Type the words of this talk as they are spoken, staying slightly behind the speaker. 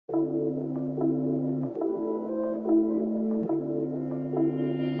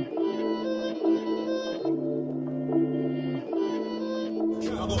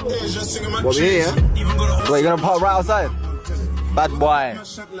What, we here, yeah? Wait, you gonna park right outside? Bad boy.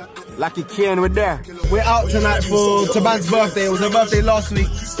 Lucky Kian, we're there. We're out tonight for Taban's birthday. It was her birthday last week,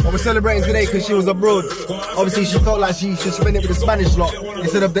 but we're celebrating today because she was abroad. Obviously, she felt like she should spend it with the Spanish lot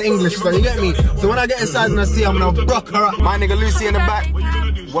instead of the English lot, you get me? So when I get inside and I see her, I'm gonna rock her up. My nigga Lucy in the back.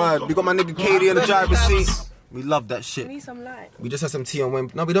 Word. We got my nigga Katie in the driver's seat. We love that shit. We need some light. We just had some tea on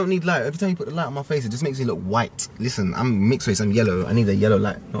Wembley. No, we don't need light. Every time you put the light on my face, it just makes me look white. Listen, I'm mixed race, I'm yellow. I need a yellow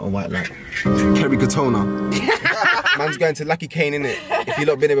light, not a white light. Kerry Katona. Man's going to Lucky Kane, innit? If you've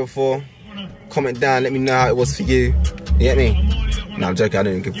not been here before, comment down, let me know how it was for you. You get me? No, I'm joking, I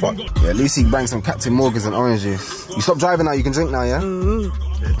don't even give a fuck. Yeah, Lucy banged some Captain Morgan's and orange juice. You stop driving now, you can drink now, yeah?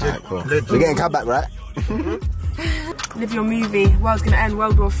 Alright, cool. We're getting cab back, right? Live your movie. World's gonna end.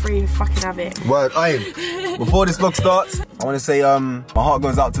 World War III. Fucking have it. Word. Before this vlog starts, I want to say my heart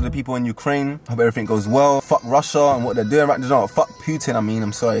goes out to the people in Ukraine. Hope everything goes well. Fuck Russia and what they're doing right now. Fuck Putin. I mean,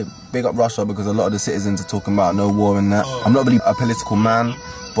 I'm sorry. Big up Russia because a lot of the citizens are talking about no war and that. I'm not really a political man,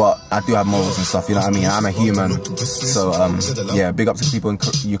 but I do have morals and stuff. You know what I mean? I'm a human. So yeah, big up to the people in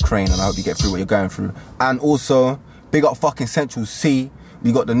Ukraine, and I hope you get through what you're going through. And also, big up fucking Central C.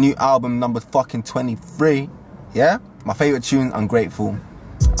 We got the new album number fucking 23. Yeah? My favourite tune, Ungrateful.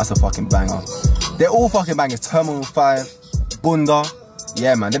 That's a fucking banger. They're all fucking bangers. Terminal 5, Bunda.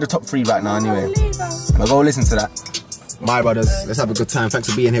 Yeah, man, they're the top 3 right now anyway. But go listen to that. My brothers, let's have a good time. Thanks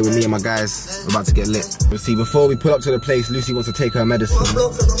for being here with me and my guys. We're about to get lit. We'll see, before we pull up to the place, Lucy wants to take her medicine.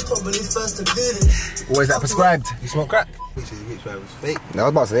 Always that prescribed. You smoke crack? Which was fake. No, I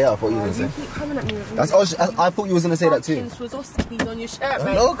was about to say that. I thought you were going to say. You keep coming at me with I thought you was going to say that too. Swarovskis on your shirt,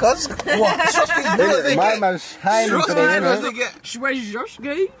 mate. No, cuz. What? My man's shining today, you know?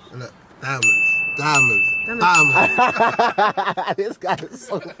 Swarovski. Look, diamonds. This guy is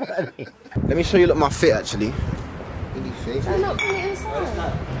so funny. Let me show you my fit actually. I'm not putting it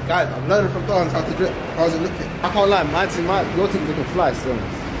inside. Guys, I'm learning from Darnell how to drip. How's it looking? I can't lie, your thing's looking fly still.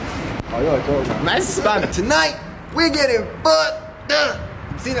 Oh, you're a joke, man. Nice spam. Tonight, we're getting fucked up.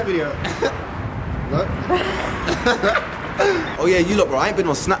 Seen that video? No? Oh yeah, you look, bro. I ain't been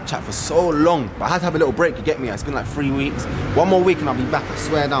on Snapchat for so long. But I had to have a little break, you get me? It's been like 3 weeks. 1 more week and I'll be back, I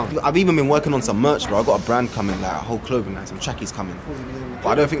swear down. I've even been working on some merch, bro. I got a brand coming, like a whole clothing line, some trackies coming. But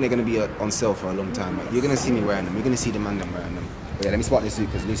I don't think they're going to be on sale for a long time. Like, you're going to see me wearing them. You're going to see the man them wearing them. But yeah, let me spot this suit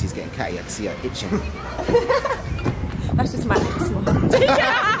because Lucy's getting catty. I can see her itching. That's just my eczema.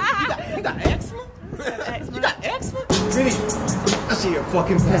 You got eczema? You got eczema? Really? I see your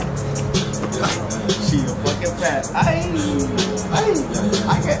fucking pet. She your fucking pet. I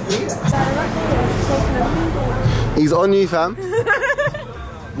can't believe that. He's on you, fam.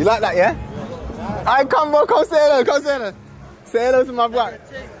 You like that, yeah? Alright, come on, come say hello, come say hello. Say hello to my black.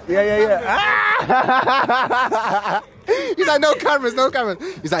 Yeah. Ah! He's like, no cameras.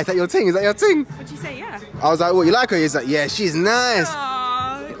 He's like, is that your ting? What'd you say, yeah? I was like, what, you like her? He's like, yeah, she's nice.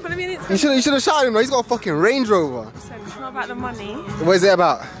 Aww, follow me on Instagram. You should have shouted him, bro. He's got a fucking Range Rover. So it's not about the money. What is it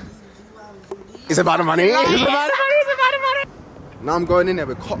about? It's about the money. It's about the money. Now I'm going in there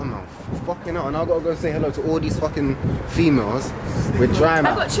with Cottonmouth. Fucking hell, and I've got to go say hello to all these fucking females. We're drying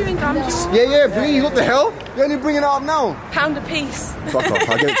out. I've got chewing gum. Yeah, please. What the hell? You're only bringing it up now. £1 a piece. Fuck off.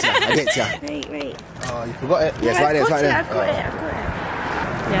 I'll get it to you. Wait. Oh, you forgot it? Yeah, it's right there. It's right there. I've got it.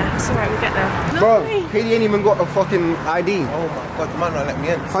 Yeah, it's alright, we'll get there. Bro, Katie ain't even got a fucking ID. Oh my god, the man won't let me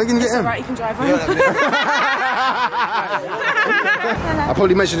in. How are you going to get in? It's alright, you can drive home. I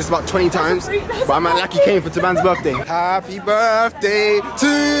probably mentioned this about 20 times, but I'm at Lucky Kane for Taban's birthday. Happy birthday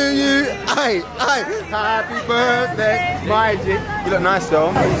to you. Aye. Happy birthday, my G. You look nice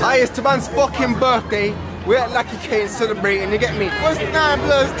though. Aye, it's Taban's fucking birthday. We're at Lucky Kane celebrating, you get me? What's 9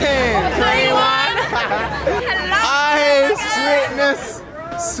 plus 10? 21. Hello. Aye, sweetness.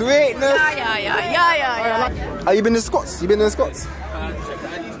 Yeah. Are you been to Scots?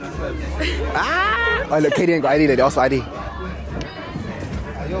 Ah! Oh look, Katie ain't got ID, lady. Ask for ID. I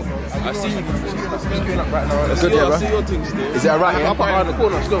see you right now. That's good, yeah, bro. I see your thing still. Is it alright? I'll pop around the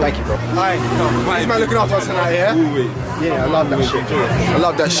corner still. Thank you, bro. Alright, this man looking after us tonight, yeah? Yeah, I love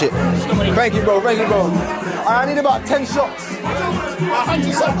that shit. Thank you, bro. I need about 10 shots.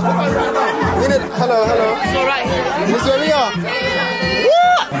 100 shots. Hello. It's alright. This is where we are.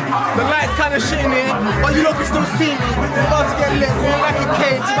 What? The light's kind of shit in here, but you lot can still see me. We're about to get lit. We're Lucky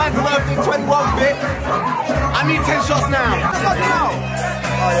Kane. Taban's birthday, 21 bit. I need 10 shots now.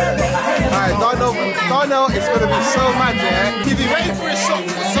 Alright, Darnell is going to be so mad, yeah? He's been waiting for his shot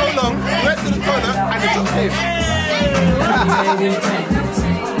for so long, he went to the toilet and the shot came.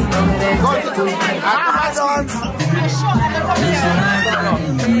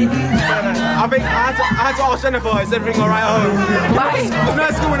 I think I had man to ask Jennifer, is everything alright at home? You know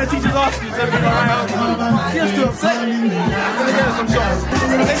at school when the teachers ask you, is everything alright at home? She was too upset. I'm gonna get her some shots.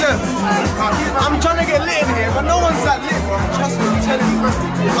 Listen, I'm trying to get lit in here, but no one's that lit, bro. Trust me, I'm telling you.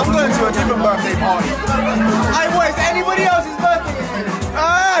 I'm going to a different birthday party. What, is anybody else's birthday?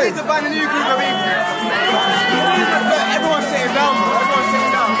 I need to find a new group of people. Everyone's sitting down, bro. Everyone's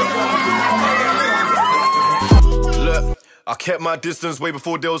sitting down. Look, I kept my distance way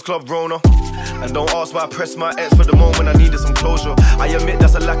before there was Club Rona. And don't ask why I pressed my ex for the moment I needed some closure. I admit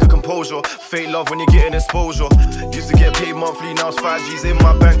that's a lack of composure. Fake love when you're getting exposure. Used to get paid monthly, now it's 5G's in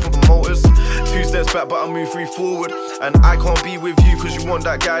my bank for promoters. 2 steps back, but I move 3 forward. And I can't be with you cause you want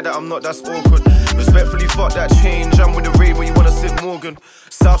that guy that I'm not, that's awkward. Respectfully, fuck that change. I'm with the raid where you wanna sit Morgan.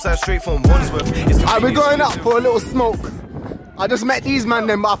 Southside straight from Wandsworth. We're going up for a little smoke. I just met these man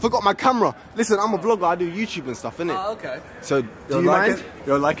then, but I forgot my camera. Listen, I'm a vlogger, I do YouTube and stuff, innit? Oh, okay. So, do you mind?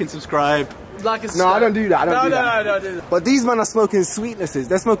 You'll like and subscribe. Like and No, I don't do that, No, don't do that. But these men are smoking sweetnesses.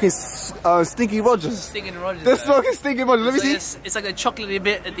 They're smoking Stinky Rogers. Stinky Rogers. They're smoking Stinky Rogers. Let me see. It's like a chocolatey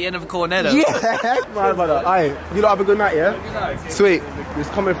bit at the end of a cornetto. Yeah! My brother. Aye, you lot have a good night, yeah? Good night. Sweet. We're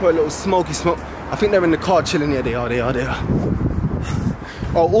just coming for a little smoky smoke. I think they're in the car chilling. Yeah, they are.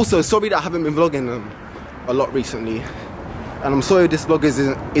 Oh, also, sorry that I haven't been vlogging a lot recently. And I'm sorry this vlog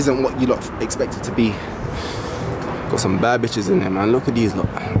isn't what you lot expect it to be. Got some bad bitches in there, man. Look at these lot.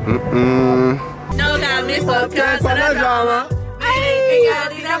 No got me focused on the drama.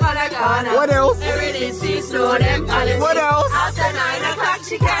 What else? What else? After 9 o'clock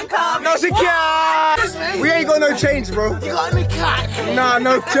she can't come. No, she can't. We ain't got no change, bro. You got any cash? Nah,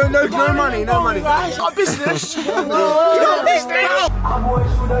 no money, no money. You got business? You got business.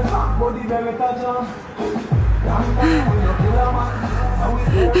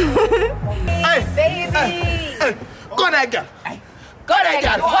 Hey, baby. Go that girl. Go there,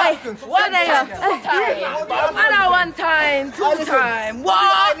 girl. One time. One time, 2 times.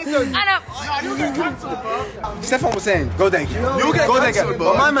 What? Stefan was saying, go there, girl. You'll get cancelled,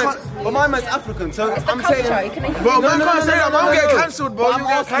 bro. But my man's African, so I'm saying. Bro, man can't say that, man. You'll get cancelled, bro. You'll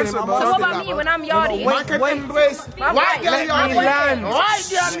get cancelled, bro. So what about me when I'm yardie? Man can embrace white girl yardie. White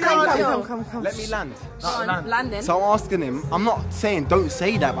girl yardie. Come. Let me land. Landing. So I'm asking him, I'm not saying don't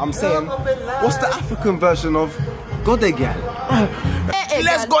say that, but I'm saying, what's the African version of go there, girl?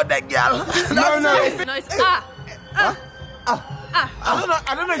 Let's go there, girl. No. No, it's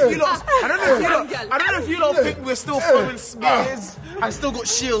I don't know if you lot think we're still throwing spears. I still got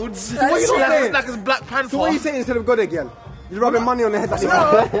shields. What are you saying? Like it's Black Panther. So what are you saying instead of go there, girl? You're rubbing money on the head like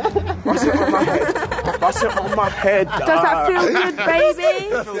Bust it on my head. Bust it on my head. Does that feel good, baby?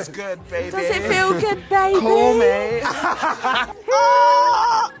 It feels good, baby. Does it feel good, baby? Cool, mate.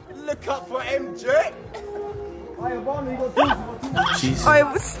 Look up for MJ. Oh,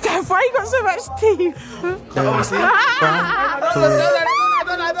 Steph, why you got so much teeth?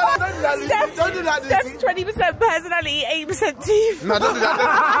 Steph's 20% personality, 8% teeth. No, don't do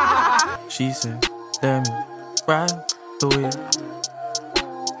that. She said, let me ride through it.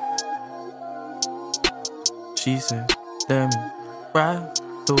 She said, let me ride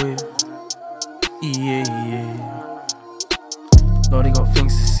through it. Yeah. No, they got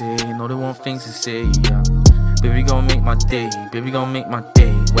things to say. No, they want things to say, yeah. Baby gon' make my day, baby gon' make my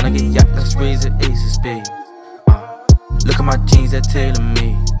day. When I get yacked, that's razor aces, babe. Look at my jeans, they're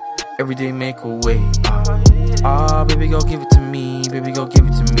tailor-made. Every day make a way. Baby go give it to me, baby go give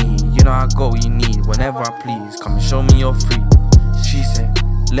it to me. You know I got what you need whenever I please. Come and show me you're free. She said,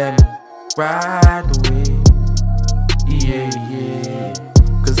 let me ride away. Yeah.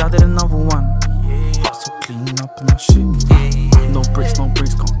 Cause I did another one. Heart so clean up in my shit. No bricks, can't put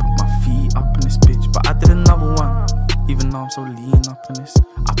my feet up in this bitch. But I did another one. Even though I'm so lean up in this,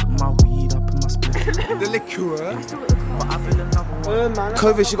 I put my weed up in my split. The liquor. But I did another one.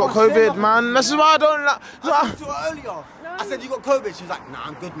 COVID, she got COVID, man. That's why I don't like. I to her earlier. I said, you got COVID? She was like, nah,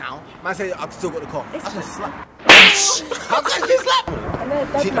 I'm good now. Man said, I've still got the cough. That's a slap. How can you slap? I know,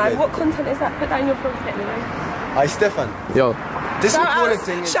 dead man. What content is that? Put that in your phone, let me know. Hi, Stefan. Yo. This recording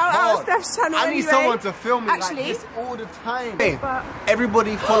thing is Shout hard. out Steph's channel. I need someone to film me like this all the time. Hey,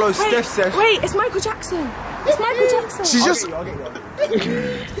 everybody follow Steph Sesh. Wait, it's Michael Jackson. It's Michael Jackson. She's just. I'll get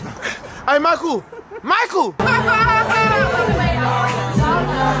you. Hey, Michael. Michael. I'm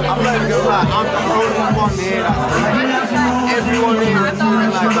not even gonna lie. I'm the only one here that everyone here is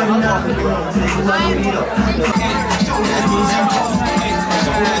doing like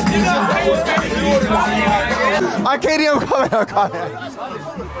I can't even come.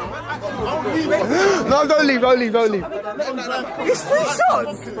 No, don't leave.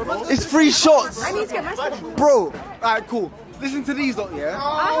 It's free shots. I need to get my stuff. Bro, alright, cool. listen to these lot, yeah?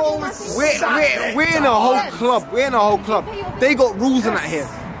 We're in a whole club. We're in a whole club. They got rules in that here.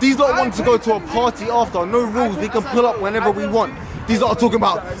 These lot want to go to a party after. No rules. We can pull up whenever we want. These lot are talking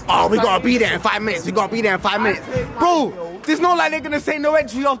about, oh, we gotta be there in 5 minutes. We gotta be there in 5 minutes. Bro, it's not like they're gonna say no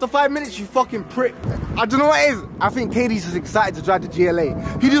entry after 5 minutes, you fucking prick. I don't know what it is. I think KD's just excited to drive the GLA.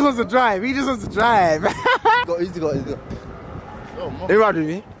 He just wants to drive. He just wants to drive. He's got. They ride with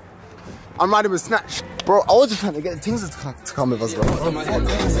me. I'm riding with Snatch. Bro, I was just trying to get the things to come with us, bro.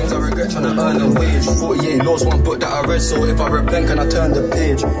 Things I regret trying to earn a wage. 48 laws, one book that I read, so if I repent, can I turn the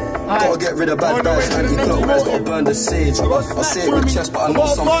page? Gotta get rid of bad guys, anti-clockwise, gotta burn the sage. I say it with chest, but I know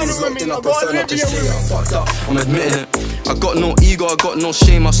some things locked in, I prefer not to say it. I fucked up, I'm admitting it. I got no ego, I got no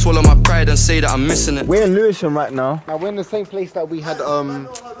shame, I swallow my pride and say that I'm missing it. We're in Lewisham right now. We're in the same place that we had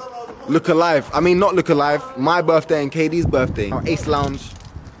Look Alive. I mean, not Look Alive, my birthday and KD's birthday. Our Ace Lounge.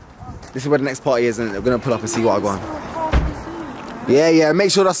 This is where the next party is, and we're gonna pull up and see what I got. Yeah, make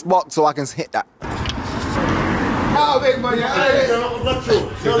sure that's blocked so I can hit that.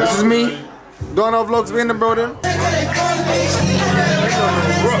 This is me, DarnellVlogss, we in the building.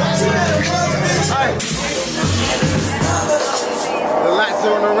 The lights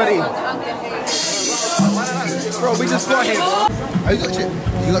are on already. Bro, we just got here, bro. Oh, you got chip?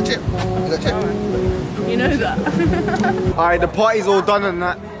 You got chip? You got chip? You know that. Alright, the party's all done and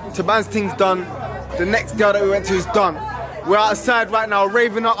that. Taban's thing's done. The next girl that we went to is done. We're outside right now,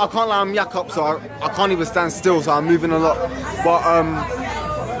 raving up. I can't lie, I'm yak up, so I can't even stand still, so I'm moving a lot. But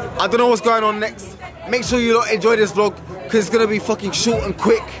I don't know what's going on next. Make sure you lot enjoy this vlog, because it's gonna be fucking short and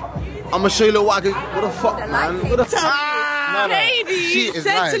quick. I'm gonna show you what I can. What the fuck, man? What the fuck? Katie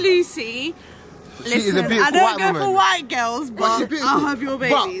said to Lucy, listen, I don't go for white girls, but I'll have your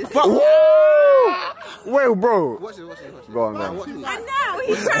babies. Well, bro. Watch it. Go on, man. And now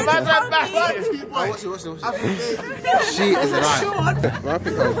he's trying to tell me. Watch it. She is a lie. I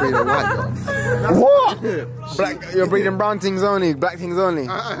think I'll breed a white girl. What? Black, you're breeding brown things only, black things only.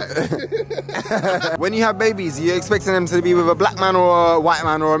 When you have babies, are you expecting them to be with a black man or a white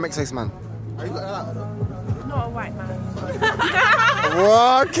man or a mixed race man? Not a white man.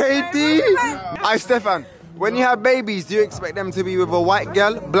 What, Katie? Hi, Stefan. When you have babies, do you expect them to be with a white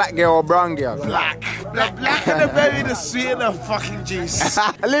girl, black girl, or brown girl? Black. The black and the baby, the sweet and the fucking juice.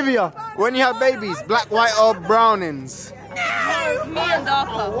 Olivia, when you have babies, black, white, or brownings? No, me and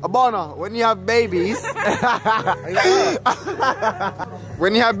darker. Abana, when you have babies,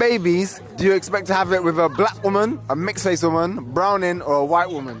 when you have babies, do you expect to have it with a black woman, a mixed face woman, browning, or a white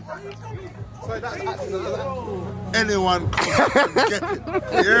woman? Anyone can get it.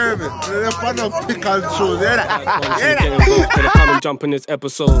 You hear me? They're fun of pick and choose. Hear that? Could have come and jump in this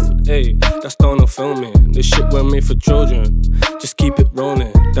episode. Hey, that's Darnell filming. This shit we're made for children. Just keep it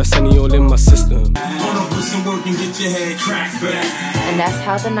rolling. That's any all in my system. And that's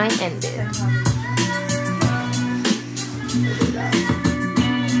how the night ended.